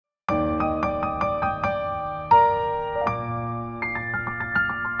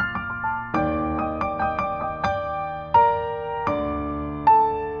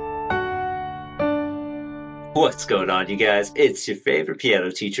What's going on, you guys? It's your favorite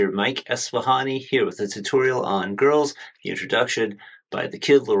piano teacher, Mike Esfahani, here with a tutorial on Girls, the introduction by the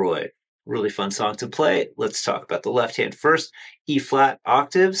Kid LAROI. Really fun song to play. Let's talk about the left hand first. E flat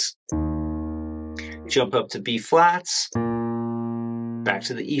octaves, jump up to B flats, back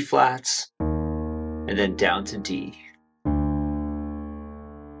to the E flats, and then down to D.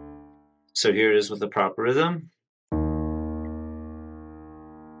 So here it is with the proper rhythm.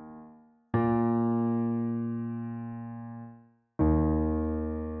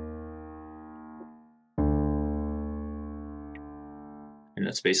 And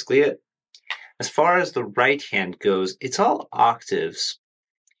that's basically it. As far as the right hand goes, it's all octaves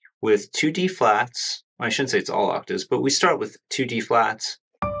with two D flats. Well, I shouldn't say it's all octaves, but we start with two D flats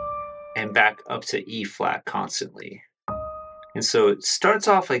and back up to E flat constantly. And so it starts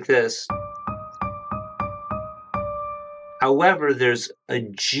off like this. However, there's a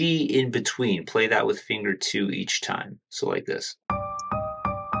G in between. Play that with finger 2 each time. So like this.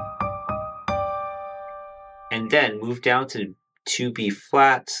 And then move down to 2 B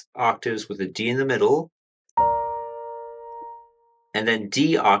flat octaves with a D in the middle. And then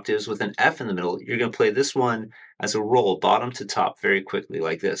D octaves with an F in the middle. You're going to play this one as a roll, bottom to top, very quickly,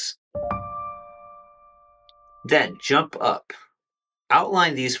 like this. Then jump up.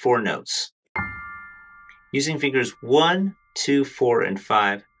 Outline these 4 notes. Using fingers 1, 2, 4, and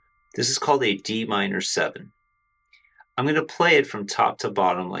 5, this is called a D minor 7. I'm going to play it from top to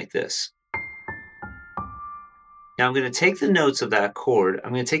bottom like this. Now I'm going to take the notes of that chord,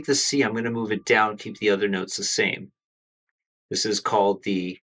 I'm going to take the C, I'm going to move it down, keep the other notes the same. This is called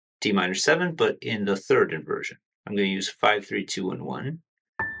the D minor 7, but in the third inversion. I'm going to use 5, 3, 2, and 1.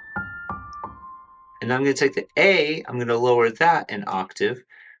 And then I'm going to take the A, I'm going to lower that an octave,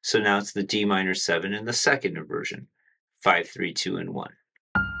 so now it's the D minor 7 in the second inversion. 5, 3, 2, and 1.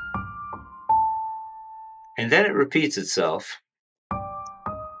 And then it repeats itself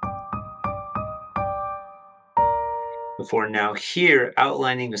before now here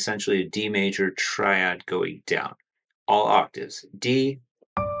outlining essentially a D major triad going down. All octaves. D,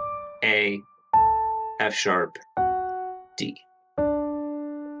 A, F sharp, D.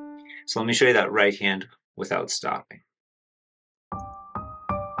 So let me show you that right hand without stopping.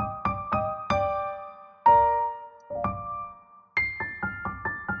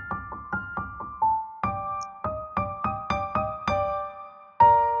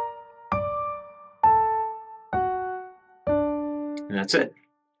 And that's it.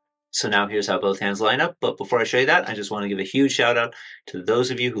 So now here's how both hands line up. But before I show you that, I just want to give a huge shout out to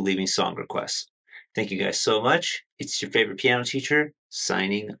those of you who leave me song requests. Thank you guys so much. It's your favorite piano teacher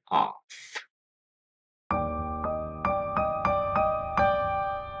signing off.